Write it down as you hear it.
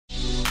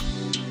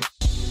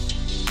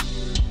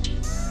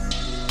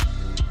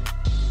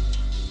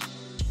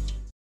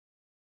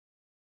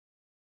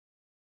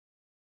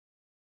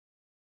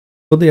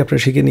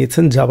আপনারা শিখে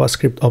নিয়েছেন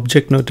জাভাস্ক্রিপ্ট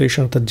অবজেক্ট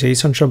নোটেশন অর্থাৎ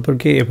জেসন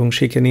সম্পর্কে এবং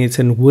শিখে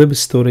নিয়েছেন web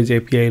storage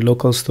API,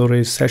 local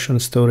storage, session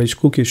storage,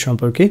 cookies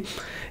সম্পর্কে।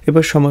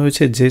 এবার সময়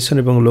হচ্ছে জেসন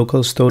এবং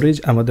লোকাল স্টোরেজ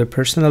আমাদের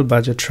পার্সোনাল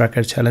বাজেট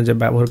ট্র্যাকার চ্যালেঞ্জে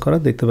ব্যবহার করা।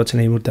 দেখতে পাচ্ছেন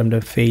এই মুহূর্তে আমরা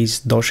ফেজ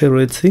 10-এ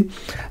রয়েছি।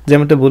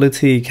 যেমনটা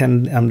বলেছি এখানে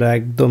আমরা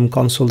একদম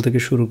কনসোল থেকে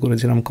শুরু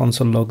করেছিলাম,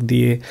 কনসোল লগ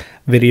দিয়ে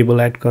ভেরিয়েবল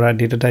অ্যাড করা,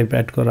 ডেটা টাইপ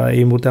অ্যাড করা।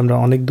 এই মুহূর্তে আমরা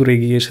অনেক দূর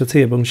এগিয়ে এসেছি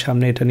এবং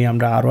সামনে এটা নিয়ে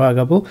আমরা আরও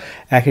আগাবো,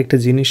 এক একটা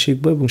জিনিস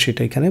শিখবো এবং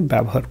সেটা এখানে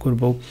ব্যবহার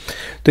করব।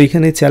 তো এখানে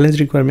চ্যালেঞ্জ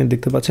রিকোয়ারমেন্ট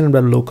দেখতে পাচ্ছেন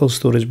আমরা লোকাল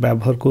স্টোরেজ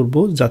ব্যবহার করব,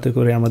 যাতে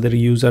করে আমাদের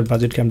ইউজার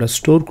বাজেটকে আমরা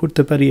স্টোর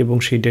করতে পারি এবং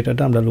সেই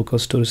ডেটাটা আমরা লোকাল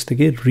স্টোরেজ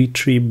থেকে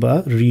রিট্রিভ বা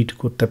রিড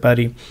করতে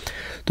পারি।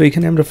 তো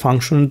এখানে আমরা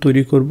ফাংশন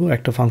তৈরি করব।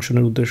 একটা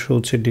ফাংশনের উদ্দেশ্য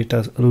হচ্ছে ডেটা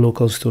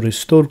লোকাল স্টোরেজ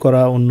স্টোর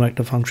করা, অন্য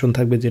একটা ফাংশন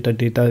থাকবে যেটা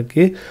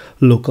ডেটাকে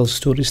লোকাল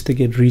স্টোরেজ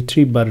থেকে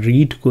রিট্রিভ বা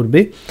রিড করবে।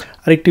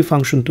 আরেকটি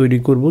ফাংশন তৈরি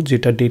করব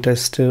যেটা ডেটা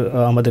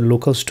আমাদের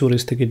লোকাল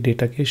স্টোরেজ থেকে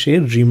ডেটাকে সে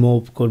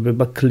রিমুভ করবে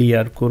বা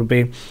ক্লিয়ার করবে।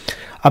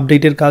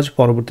 আপডেটের কাজ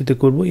পরবর্তীতে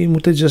করব। এই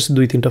মুহূর্তে জাস্ট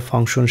 2-3টা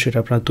ফাংশন সেটা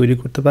আপনারা তৈরি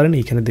করতে পারেন।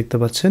 এখানে দেখতে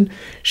পাচ্ছেন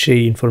সেই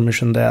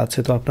ইনফরমেশন দেওয়া আছে।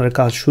 তো আপনারা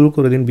কাজ শুরু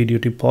করে দিন,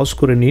 ভিডিওটি পজ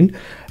করে নিন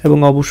এবং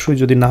অবশ্যই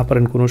যদি না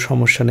পারেন কোনো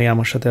সমস্যা নেই,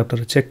 আমার সাথে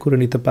আপনারা চেক করে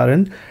নিতে পারেন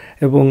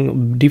এবং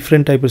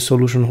ডিফারেন্ট টাইপের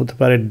সলিউশন হতে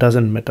পারে,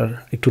 ডাজেন্ট ম্যাটার।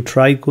 একটু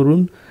ট্রাই করুন,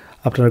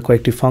 আপনারা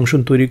কয়েকটি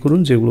ফাংশন তৈরি করুন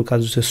যেগুলো কাজ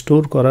হচ্ছে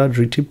স্টোর করা,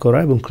 রিট্রিভ করা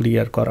এবং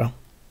ক্লিয়ার করা।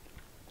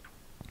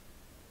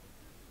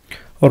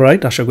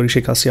 অলরাইট, আশা করি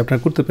সেই কাজটি আপনারা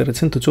করতে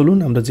পেরেছেন। তো চলুন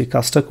আমরা যে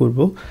কাজটা করব,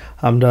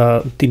 আমরা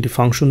 3টি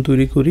ফাংশন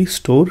তৈরি করি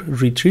স্টোর,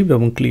 রিট্রিভ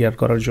এবং ক্লিয়ার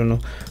করার জন্য।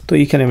 তো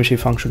এইখানে আমি সেই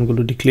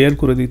ফাংশনগুলো ডিক্লেয়ার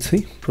করে দিচ্ছি।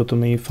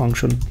 প্রথমে এই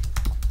ফাংশন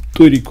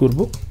তৈরি করব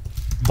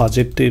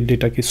বাজেটের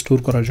ডেটাকে স্টোর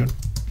করার জন্য,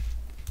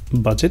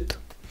 বাজেট।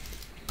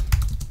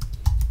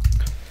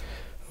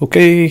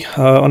 ওকে,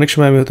 অনেক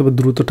সময় আমি হয়তো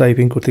দ্রুত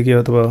টাইপিং করতে গিয়ে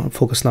হয়তো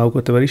ফোকাস নাও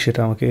করতে পারি, সেটা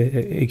আমাকে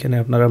এইখানে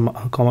আপনারা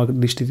ক্ষমা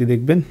দৃষ্টিতে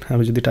দেখবেন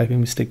আমি যদি টাইপিং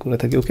মিস্টেক করে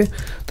থাকি। ওকে,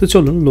 তো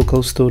চলুন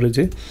লোকাল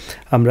স্টোরেজে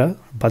আমরা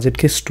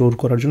বাজেটকে স্টোর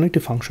করার জন্য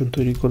একটি ফাংশন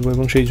তৈরি করব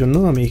এবং সেই জন্য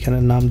আমি এখানে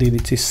নাম দিয়ে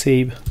দিচ্ছি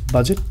সেভ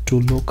বাজেট টু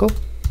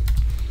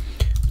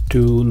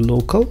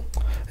লোকাল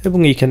এবং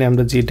এইখানে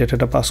আমরা যে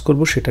ডেটাটা পাস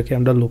করব সেটাকে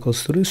আমরা লোকাল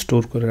স্টোরেজ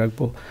স্টোর করে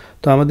রাখবো।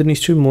 তো আমাদের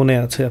নিশ্চয়ই মনে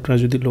আছে, আপনারা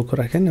যদি লক্ষ্য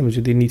রাখেন, আমি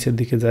যদি নিচের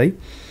দিকে যাই,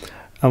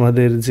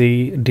 আমাদের যেই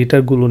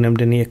ডেটাগুলো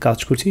আমরা নিয়ে কাজ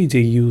করছি, যে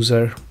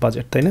ইউজার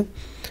বাজেট, তাই না?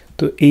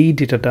 তো এই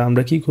ডেটাটা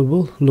আমরা কি করব,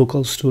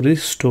 লোকাল স্টোরেজ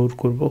স্টোর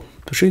করব।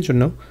 তো সেই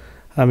জন্য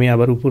আমি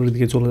আবার উপরের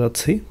দিকে চলে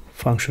যাচ্ছি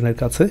ফাংশনের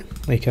কাছে।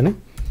 এখানে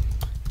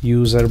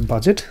ইউজার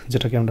বাজেট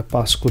যেটাকে আমরা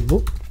পাস করব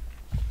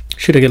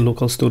সেটাকে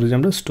লোকাল স্টোরেজ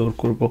আমরা স্টোর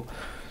করব।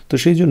 তো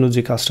সেই জন্য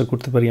যে কাজটা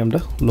করতে পারি আমরা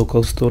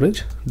local storage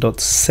dot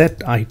set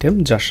item,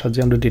 যার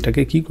সাহায্যে আমরা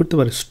ডেটাকে কী করতে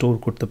পারি, স্টোর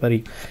করতে পারি।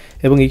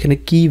 এবং এখানে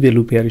কি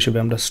ভ্যালু পেয়ার হিসেবে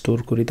আমরা স্টোর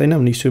করি, তাই না?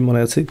 নিশ্চয়ই মনে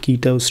আছে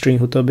কিটাও স্ট্রিং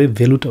হতে হবে,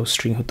 ভ্যালুটাও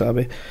স্ট্রিং হতে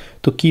হবে।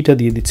 তো কিটা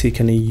দিয়ে দিচ্ছি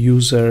এখানে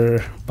user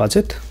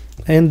budget,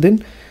 and then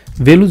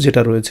value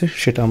যেটা রয়েছে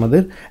সেটা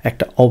আমাদের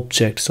একটা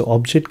অবজেক্ট। সো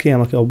অবজেক্টকে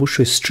আমাকে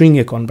অবশ্যই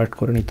স্ট্রিংয়ে কনভার্ট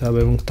করে নিতে হবে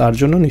এবং তার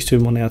জন্য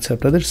নিশ্চয়ই মনে আছে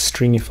আপনাদের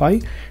স্ট্রিংইফাই,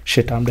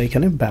 সেটা আমরা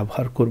এখানে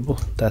ব্যবহার করব।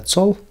 That's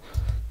all.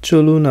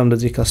 চলুন আমরা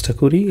যে কাজটা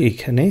করি,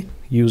 এইখানে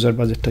ইউজার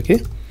বাজেটটাকে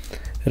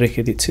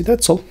রেখে দিচ্ছি।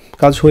 দ্যাটস অল,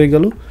 কাজ হয়ে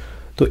গেল।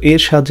 তো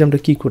এর সাহায্যে আমরা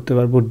কি করতে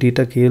পারবো,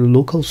 ডেটাকে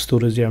লোকাল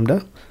স্টোরেজে আমরা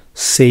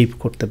সেভ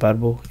করতে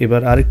পারবো।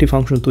 এবার আরেকটি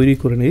ফাংশন তৈরি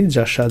করে নিই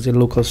যার সাহায্যে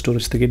লোকাল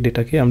স্টোরেজ থেকে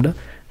ডেটাকে আমরা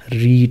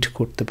রিড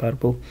করতে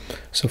পারবো।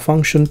 So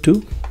function to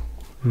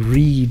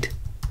read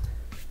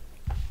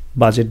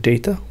budget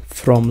data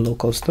from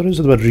local storage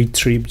অথবা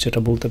রিট্রিভ যেটা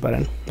বলতে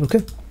পারেন। ওকে,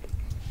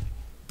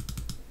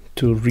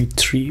 টু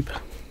রিট্রিভ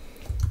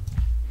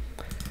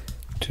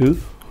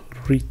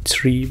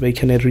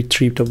এখানে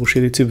রিট্রিভটা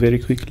বসিয়ে দিচ্ছি ভেরি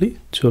কুইকলি।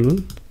 চলুন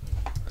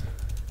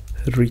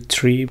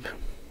রিট্রিভ।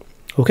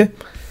 ওকে,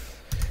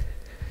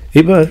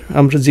 এবার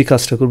আমরা যে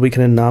কাজটা করবো,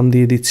 এখানে নাম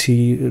দিয়ে দিচ্ছি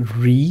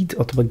রিড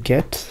অথবা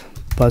গেট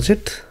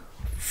বাজেট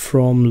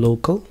ফ্রম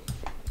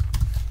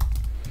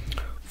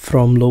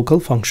লোকাল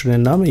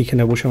ফাংশনের নাম।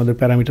 এখানে অবশ্যই আমাদের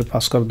প্যারামিটার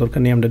পাস করার দরকার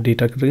নেই, আমরা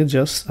ডেটাকে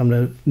জাস্ট আমরা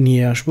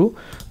নিয়ে আসবো।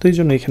 তো এই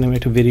জন্য এখানে আমি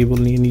একটা ভেরিয়েবল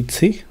নিয়ে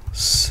নিচ্ছি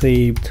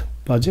saved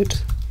budget,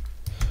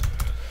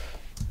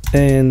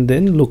 and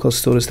then local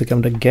storage থেকে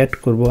আমরা গেট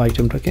করবো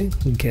আইটেমটাকে,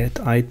 গেট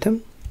আইটেম।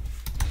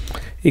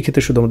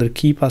 এক্ষেত্রে শুধু আমাদের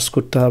কি পাস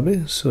করতে হবে।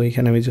 সো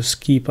এখানে আমি জাস্ট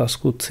কি পাস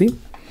করছি।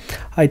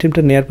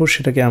 আইটেমটা নেওয়ার পর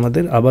সেটাকে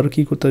আমাদের আবার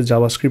কি করতে হবে,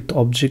 জাভাস্ক্রিপ্ট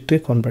অবজেক্টে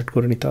কনভার্ট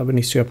করে নিতে হবে,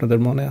 নিশ্চয়ই আপনাদের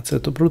মনে আছে।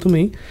 তো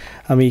প্রথমেই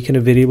আমি এখানে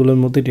ভেরিয়েবলের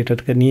মধ্যে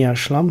ডেটাটাকে নিয়ে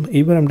আসলাম।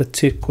 এইবার আমরা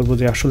চেক করবো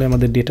যে আসলে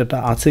আমাদের ডেটাটা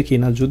আছে কি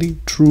না। যদি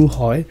ট্রু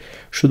হয়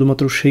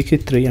শুধুমাত্র সেই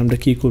ক্ষেত্রেই আমরা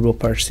কি করব,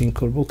 পার্সিং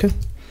করব। ওকে,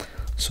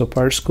 সো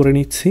পার্স করে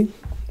নিচ্ছি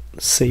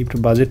সেভড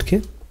বাজেটকে,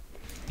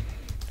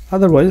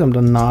 আদারওয়াইজ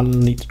আমরা নাল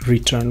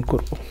রিটার্ন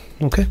করব।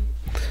 ওকে,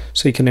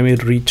 সো এখানে আমি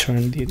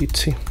রিটার্ন দিয়ে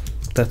দিচ্ছি।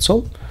 That's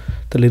all.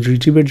 তাহলে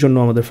রিট্রিভের জন্য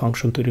আমাদের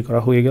ফাংশন তৈরি করা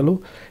হয়ে গেল।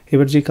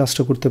 এবার যে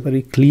কাজটা করতে পারি,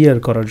 ক্লিয়ার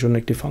করার জন্য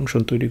একটি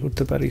ফাংশন তৈরি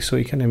করতে পারি। সো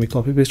এখানে আমি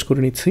কপি পেস্ট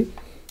করে নিচ্ছি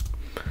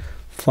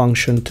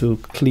function two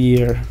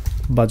clear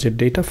budget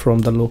data from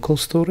the local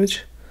storage.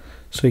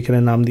 So এখানে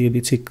নাম দিয়ে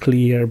দিচ্ছি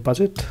clear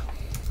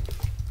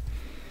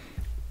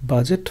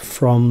budget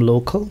from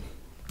local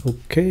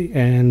okay,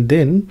 and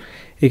then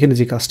এখানে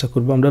যে কাজটা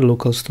করবো আমরা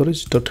local storage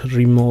dot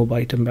remove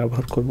item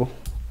ব্যবহার করব।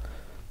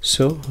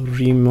 So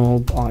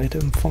remove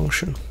item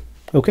function.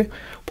 ওকে,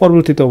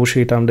 পরবর্তীতে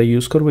অবশ্যই এটা আমরা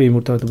ইউজ করবো, এই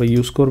মুহূর্তে হয়তো বা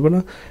ইউজ করবো না।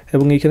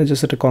 এবং এখানে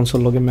জাস্ট একটা কনসোল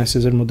লগে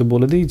মেসেজের মধ্যে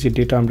বলে দিই যে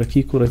ডেটা আমরা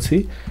কি করেছি,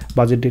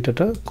 বাজেট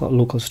ডেটাটা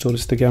লোকাল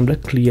স্টোরেজ থেকে আমরা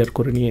ক্লিয়ার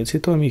করে নিয়েছি।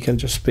 তো আমি এখানে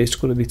জাস্ট পেস্ট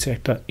করে দিচ্ছি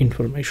একটা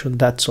ইনফরমেশন,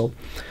 দ্যাটস অল।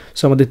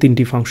 সো আমাদের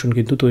 3টি ফাংশন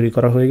কিন্তু তৈরি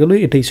করা হয়ে গেল,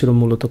 এটাই ছিল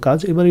মূলত কাজ।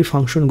 এবার এই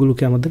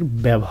ফাংশনগুলোকে আমাদের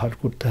ব্যবহার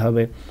করতে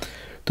হবে।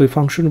 তো এই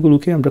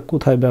ফাংশনগুলোকে আমরা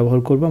কোথায় ব্যবহার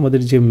করব,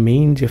 আমাদের যে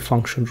মেইন যে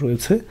ফাংশন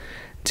রয়েছে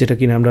যেটা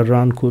কিনা আমরা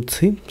রান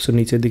করছি। সো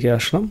নিচের দিকে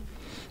আসলাম,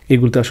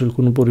 এগুলোতে আসলে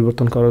কোনো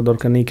পরিবর্তন করার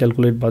দরকার নেই,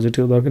 ক্যালকুলেট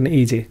বাজেটেও দরকার নেই।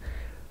 এই যে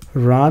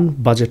রান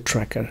বাজেট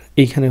ট্র্যাকার,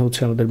 এইখানে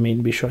হচ্ছে আমাদের মেইন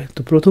বিষয়। তো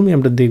প্রথমেই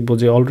আমরা দেখব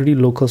যে অলরেডি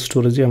লোকাল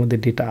স্টোরেজে আমাদের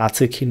ডেটা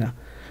আছে কি না,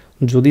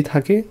 যদি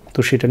থাকে তো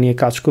সেটা নিয়ে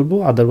কাজ করব,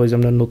 আদারওয়াইজ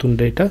আমরা নতুন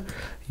ডেটা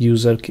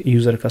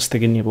ইউজার কাছ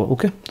থেকে নেব।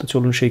 ওকে, তো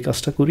চলুন সেই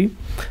কাজটা করি।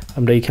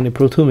 আমরা এইখানে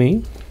প্রথমেই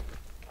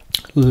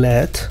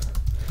late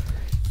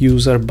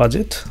user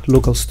budget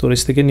local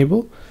storage থেকে নিব,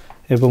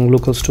 এবং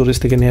লোকাল স্টোরেজ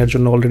থেকে নেওয়ার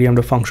জন্য অলরেডি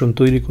আমরা ফাংশন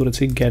তৈরি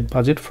করেছি gate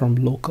budget from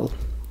local.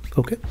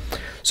 Okay,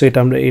 so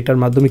এটার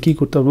মাধ্যমে কী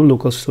করতে পারবো,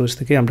 লোকাল স্টোরেজ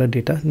থেকে আমরা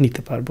ডেটা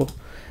নিতে পারবো।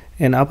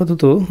 অ্যান্ড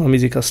আপাতত আমি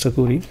যে কাজটা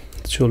করি,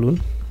 চলুন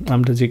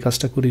আমরা যে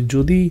কাজটা করি,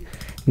 যদি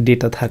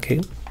ডেটা থাকে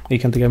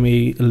এখান থেকে আমি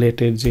এই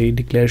লেটের যে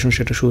ডিক্লারেশন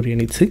সেটা সরিয়ে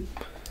নিচ্ছি।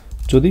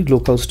 যদি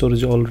লোকাল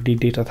স্টোরেজে অলরেডি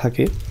ডেটা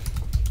থাকে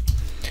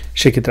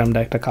সেক্ষেত্রে আমরা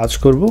একটা কাজ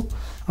করব,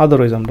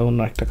 আদারওয়াইজ আমরা অন্য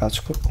একটা কাজ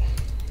করব।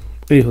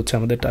 এই হচ্ছে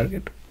আমাদের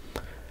টার্গেট।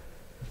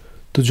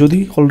 তো যদি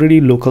অলরেডি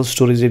লোকাল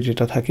স্টোরেজে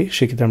ডেটা থাকে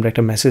সেক্ষেত্রে আমরা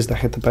একটা মেসেজ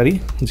দেখাতে পারি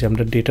যে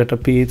আমরা ডেটাটা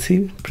পেয়েছি,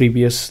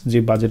 প্রিভিয়াস যে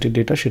বাজেটের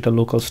ডেটা সেটা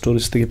লোকাল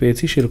স্টোরেজ থেকে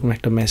পেয়েছি, সেরকম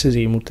একটা মেসেজ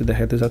এই মুহূর্তে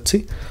দেখাতে যাচ্ছি।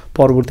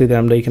 পরবর্তীতে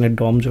আমরা এখানে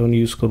ডম যখন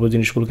ইউজ করবো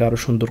জিনিসগুলোকে আরও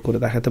সুন্দর করে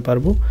দেখাতে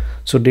পারবো।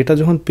 সো ডেটা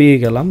যখন পেয়ে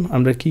গেলাম,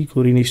 আমরা কি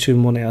করি নিশ্চয়ই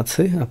মনে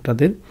আছে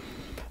আপনাদের,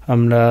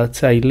 আমরা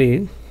চাইলে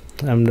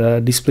আমরা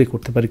ডিসপ্লে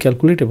করতে পারি,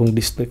 ক্যালকুলেট এবং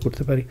ডিসপ্লে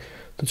করতে পারি।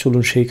 তো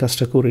চলুন সেই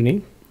কাজটা করে নিই।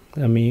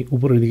 আমি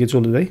উপরের দিকে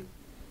চলে যাই,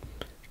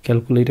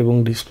 ক্যালকুলেট এবং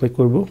ডিসপ্লে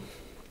করব।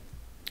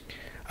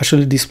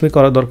 আসলে ডিসপ্লে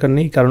করার দরকার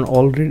নেই, কারণ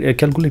অলরেডি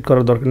ক্যালকুলেট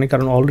করার দরকার নেই,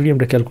 কারণ অলরেডি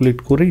আমরা ক্যালকুলেট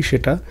করেই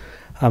সেটা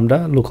আমরা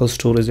লোকাল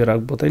স্টোরেজে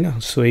রাখবো, তাই না?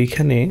 সো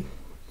এইখানে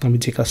আমি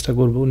যে কাজটা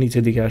করব,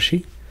 নিচের দিকে আসি,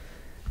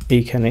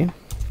 এইখানে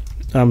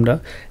আমরা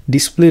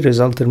ডিসপ্লে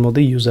রেজাল্টের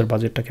মধ্যে ইউজার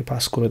বাজেটটাকে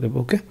পাস করে দেবো।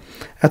 ওকে,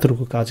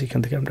 এতটুকু কাজ এখান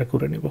থেকে আমরা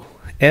করে নেব।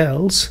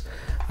 এলস,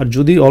 আর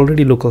যদি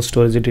অলরেডি লোকাল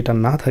স্টোরেজে ডেটা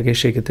না থাকে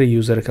সেক্ষেত্রে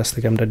ইউজারের কাছ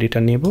থেকে আমরা ডেটা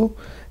নেব,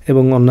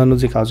 এবং অন্যান্য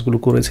যে কাজগুলো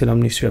করেছিলাম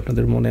নিশ্চয়ই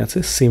আপনাদের মনে আছে,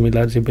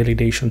 সিমিলার যে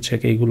ভ্যালিডেশন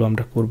চেক এইগুলো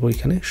আমরা করব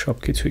এখানে সব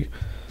কিছুই।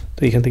 তো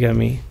এখান থেকে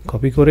আমি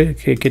কপি করে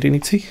কেটে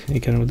নিচ্ছি,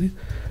 এখানের মধ্যে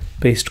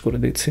পেস্ট করে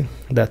দিচ্ছি,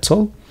 দ্যাটস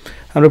অল।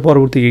 আমরা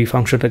পরবর্তী এই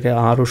ফাংশনটাকে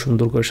আরও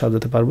সুন্দর করে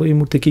সাজাতে পারবো। এই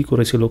মুহূর্তে কী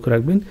করেছি লক্ষ্য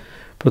রাখবেন,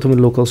 প্রথমে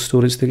লোকাল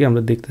স্টোরেজ থেকে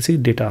আমরা দেখতেছি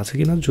ডেটা আছে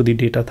কিনা, যদি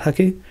ডেটা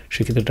থাকে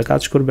সেক্ষেত্রে এটা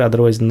কাজ করবে,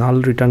 আদারওয়াইজ নাল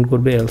রিটার্ন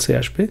করবে, এলসে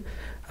আসবে।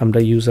 আমরা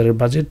ইউজারের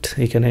বাজেট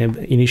এখানে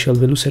ইনিশিয়াল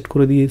ভ্যালু সেট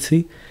করে দিয়েছি,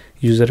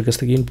 ইউজারের কাছ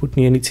থেকে ইনপুট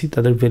নিয়ে নিচ্ছি,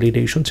 তাদের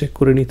ভ্যালিডেশন চেক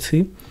করে নিচ্ছি,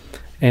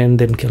 and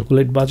then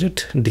calculate budget,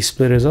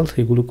 display result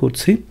এগুলো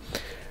করছি।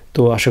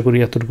 তো আশা করি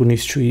এতটুকু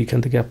নিশ্চয়ই এখান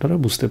থেকে আপনারা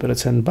বুঝতে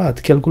পেরেছেন। বাট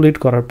ক্যালকুলেট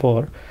করার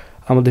পর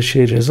আমাদের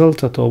সেই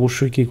রেজাল্টটা তো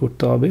অবশ্যই কী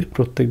করতে হবে,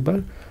 প্রত্যেকবার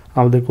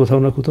আমাদের কোথাও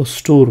না কোথাও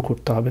স্টোর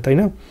করতে হবে, তাই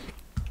না?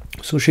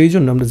 সো সেই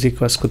জন্য আমরা যে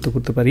কাজ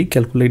করতে পারি,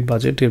 ক্যালকুলেট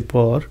বাজেটের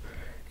পর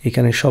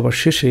এখানে সবার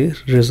শেষে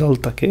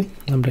রেজাল্টটাকে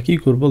আমরা কি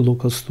করব,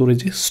 লোকাল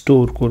স্টোরেজে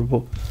স্টোর করব।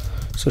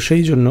 সো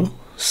সেই জন্য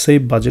সেভ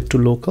বাজেট টু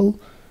লোকাল,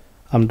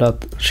 আমরা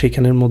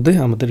সেইখানের মধ্যে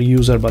আমাদের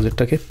ইউজার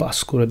বাজেটটাকে পাস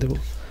করে দেব।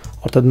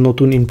 অর্থাৎ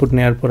নতুন ইনপুট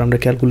নেওয়ার পর আমরা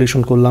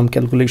ক্যালকুলেশন করলাম,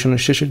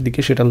 ক্যালকুলেশনের শেষের দিকে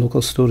সেটা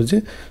লোকাল স্টোরেজে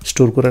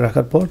স্টোর করে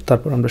রাখার পর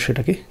তারপর আমরা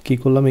সেটাকে কি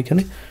করলাম,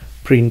 এখানে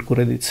প্রিন্ট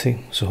করে দিচ্ছি।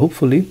 সো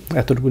হোপফুলি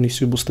এতটুকু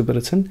নিশ্চয়ই বুঝতে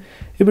পেরেছেন।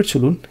 এবার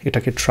চলুন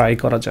এটাকে ট্রাই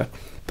করা যাক।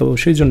 তো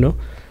সেই জন্য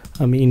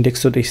আমি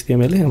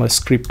index.html আমার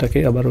স্ক্রিপ্টটাকে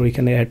আবার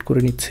ওইখানে অ্যাড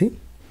করে নিচ্ছি,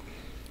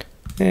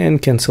 অ্যান্ড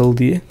ক্যান্সেল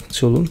দিয়ে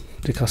চলুন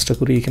যে কাজটা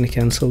করি, এখানে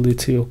ক্যান্সেল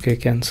দিচ্ছি। ওকে,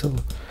 ক্যান্সেল,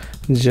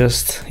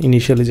 জাস্ট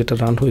ইনিশিয়ালি যেটা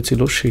রান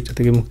হয়েছিল সেইটা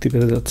থেকে মুক্তি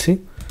পেতে যাচ্ছি।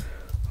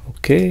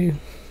 ওকে,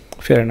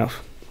 ফেয়ার এনাফ।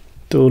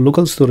 তো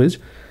লোকাল স্টোরেজ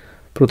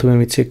প্রথমে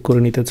আমি চেক করে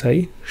নিতে চাই,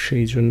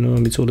 সেই জন্য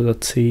আমি চলে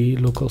যাচ্ছি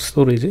লোকাল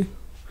স্টোরেজে।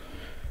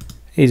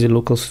 এই যে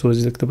লোকাল স্টোরেজ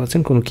দেখতে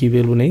পাচ্ছেন, কোনো কি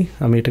ভ্যালু নেই।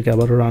 আমি এটাকে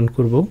আবারও রান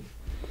করব,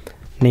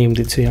 নেম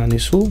দিচ্ছি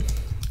আনিসুল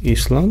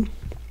ইসলাম।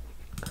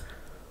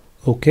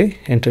 ওকে,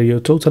 এন্টার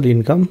ইউর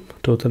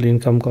টোটাল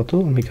ইনকাম কত,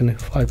 আমি এখানে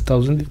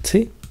 5000 দিচ্ছি।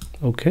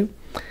 ওকে,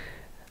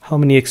 how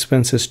many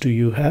expenses do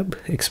you have,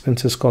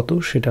 expenses কত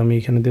সেটা আমি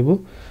এখানে দেব।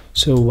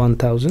 So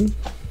 1000,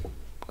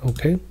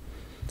 okay,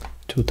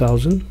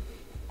 2000,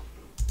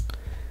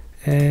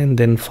 and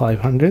then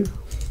 500.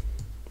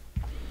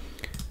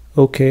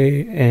 Okay,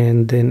 and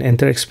then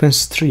enter expense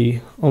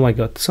 3. Oh my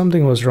god,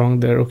 something was wrong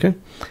there. Okay,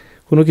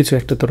 কোনো কিছু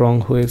একটা তো রং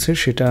হয়েছে,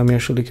 সেটা আমি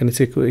আসলে এখানে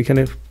চেক,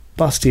 এখানে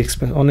 5টি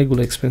এক্সপেন্স,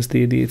 অনেকগুলো এক্সপেন্স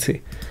দিয়ে দিয়েছি।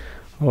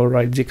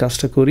 অলরাইট, যে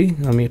কাজটা করি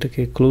আমি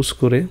এটাকে ক্লোজ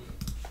করে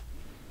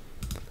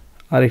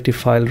আরেকটি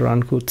ফাইল রান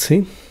করছি,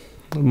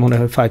 মনে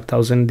হয়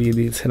 5000 দিয়ে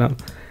দিয়েছিলাম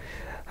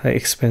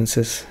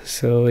এক্সপেন্সেস।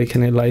 সো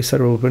এখানে লাইভ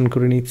সার্ভার ওপেন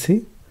করে নিচ্ছি,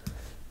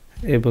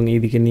 এবং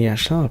এইদিকে নিয়ে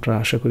আসলাম। আপনারা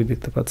আশা করি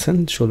দেখতে পাচ্ছেন।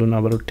 চলুন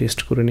আবারও টেস্ট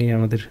করে নিই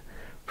আমাদের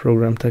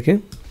প্রোগ্রামটাকে,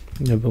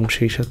 এবং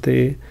সেই সাথে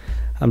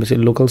আমি যে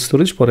লোকাল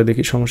স্টোরেজ পরে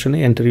দেখি, সমস্যা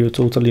নেই। এন্টার ইউর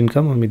টোটাল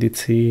ইনকাম আমি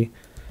দিচ্ছি,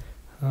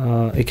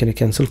 এখানে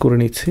ক্যান্সেল করে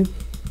নিচ্ছি।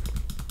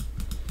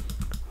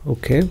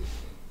 ওকে,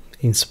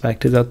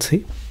 ইন্সপেক্টে যাচ্ছি,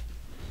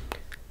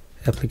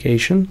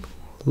 অ্যাপ্লিকেশন,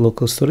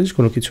 লোকাল স্টোরেজ,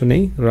 কোনো কিছু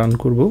নেই, রান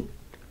করব।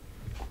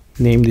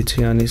 নেম দিচ্ছি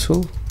আনিসুল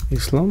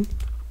ইসলাম,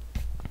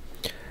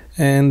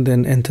 and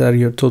then enter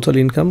your total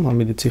income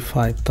আমি দিচ্ছি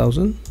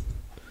 5000.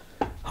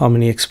 how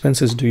many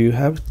expenses do you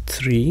have?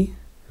 3.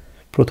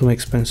 প্রথম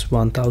এক্সপেন্স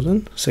 1000,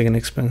 সেকেন্ড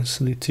এক্সপেন্স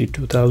দিচ্ছি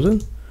 2000,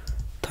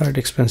 থার্ড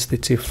এক্সপেন্স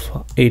দিচ্ছি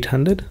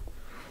 800।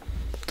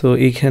 তো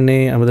এইখানে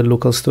আমাদের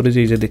লোকাল স্টোরেজ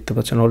এই যে দেখতে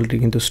পাচ্ছেন অলরেডি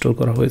কিন্তু স্টোর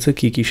করা হয়েছে।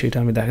 কি কি সেটা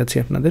আমি দেখাচ্ছি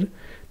আপনাদের।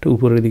 একটু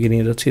উপরের দিকে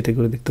নিয়ে যাচ্ছি, এতে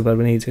করে দেখতে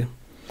পারবেন এই যে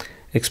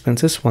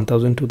এক্সপেন্সেস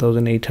 1000,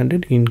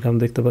 2800, ইনকাম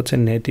দেখতে পাচ্ছেন,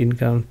 নেট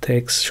ইনকাম,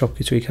 ট্যাক্স সব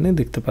কিছু এখানে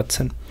দেখতে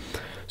পাচ্ছেন।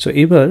 সো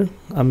এবার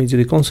আমি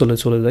যদি কনসোলে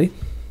চলে যাই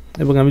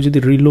এবং আমি যদি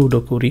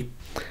রিলোডও করি,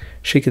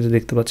 সেক্ষেত্রে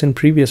দেখতে পাচ্ছেন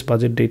previous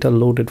budget data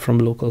loaded from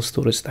local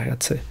storage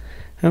দেখাচ্ছে।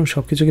 হ্যাঁ,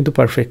 সব কিছু কিন্তু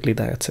পারফেক্টলি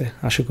দেখাচ্ছে।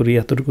 আশা করি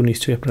এতটুকু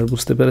নিশ্চয়ই আপনারা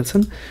বুঝতে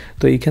পেরেছেন।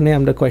 তো এইখানে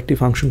আমরা কয়েকটি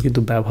ফাংশন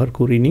কিন্তু ব্যবহার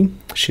করিনি।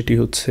 সেটি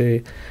হচ্ছে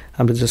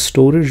আমরা যে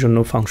স্টোরের জন্য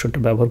ফাংশনটা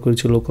ব্যবহার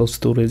করেছি লোকাল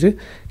স্টোরেজে,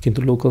 কিন্তু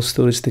লোকাল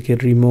স্টোরেজ থেকে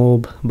রিমুভ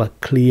বা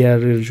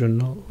ক্লিয়ারের জন্য,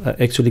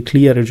 অ্যাকচুয়ালি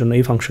ক্লিয়ারের জন্য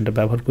এই ফাংশনটা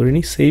ব্যবহার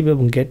করিনি। সেভ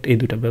এবং গেট এই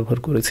দুটো ব্যবহার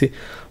করেছি।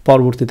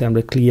 পরবর্তীতে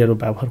আমরা ক্লিয়ারও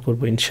ব্যবহার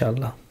করবো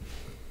ইনশাআল্লাহ।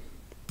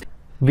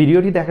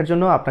 ভিডিওটি দেখার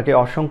জন্য আপনাকে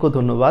অসংখ্য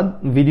ধন্যবাদ।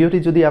 ভিডিওটি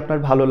যদি আপনার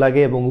ভালো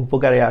লাগে এবং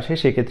উপকারে আসে,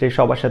 সেক্ষেত্রে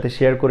সবার সাথে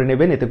শেয়ার করে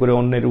নেবেন, এতে করে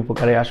অন্যের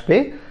উপকারে আসবে।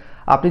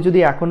 আপনি যদি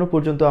এখনও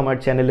পর্যন্ত আমার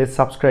চ্যানেলে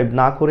সাবস্ক্রাইব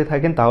না করে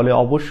থাকেন, তাহলে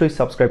অবশ্যই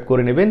সাবস্ক্রাইব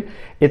করে নেবেন,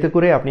 এতে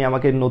করে আপনি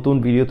আমাকে নতুন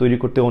ভিডিও তৈরি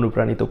করতে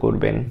অনুপ্রাণিত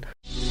করবেন।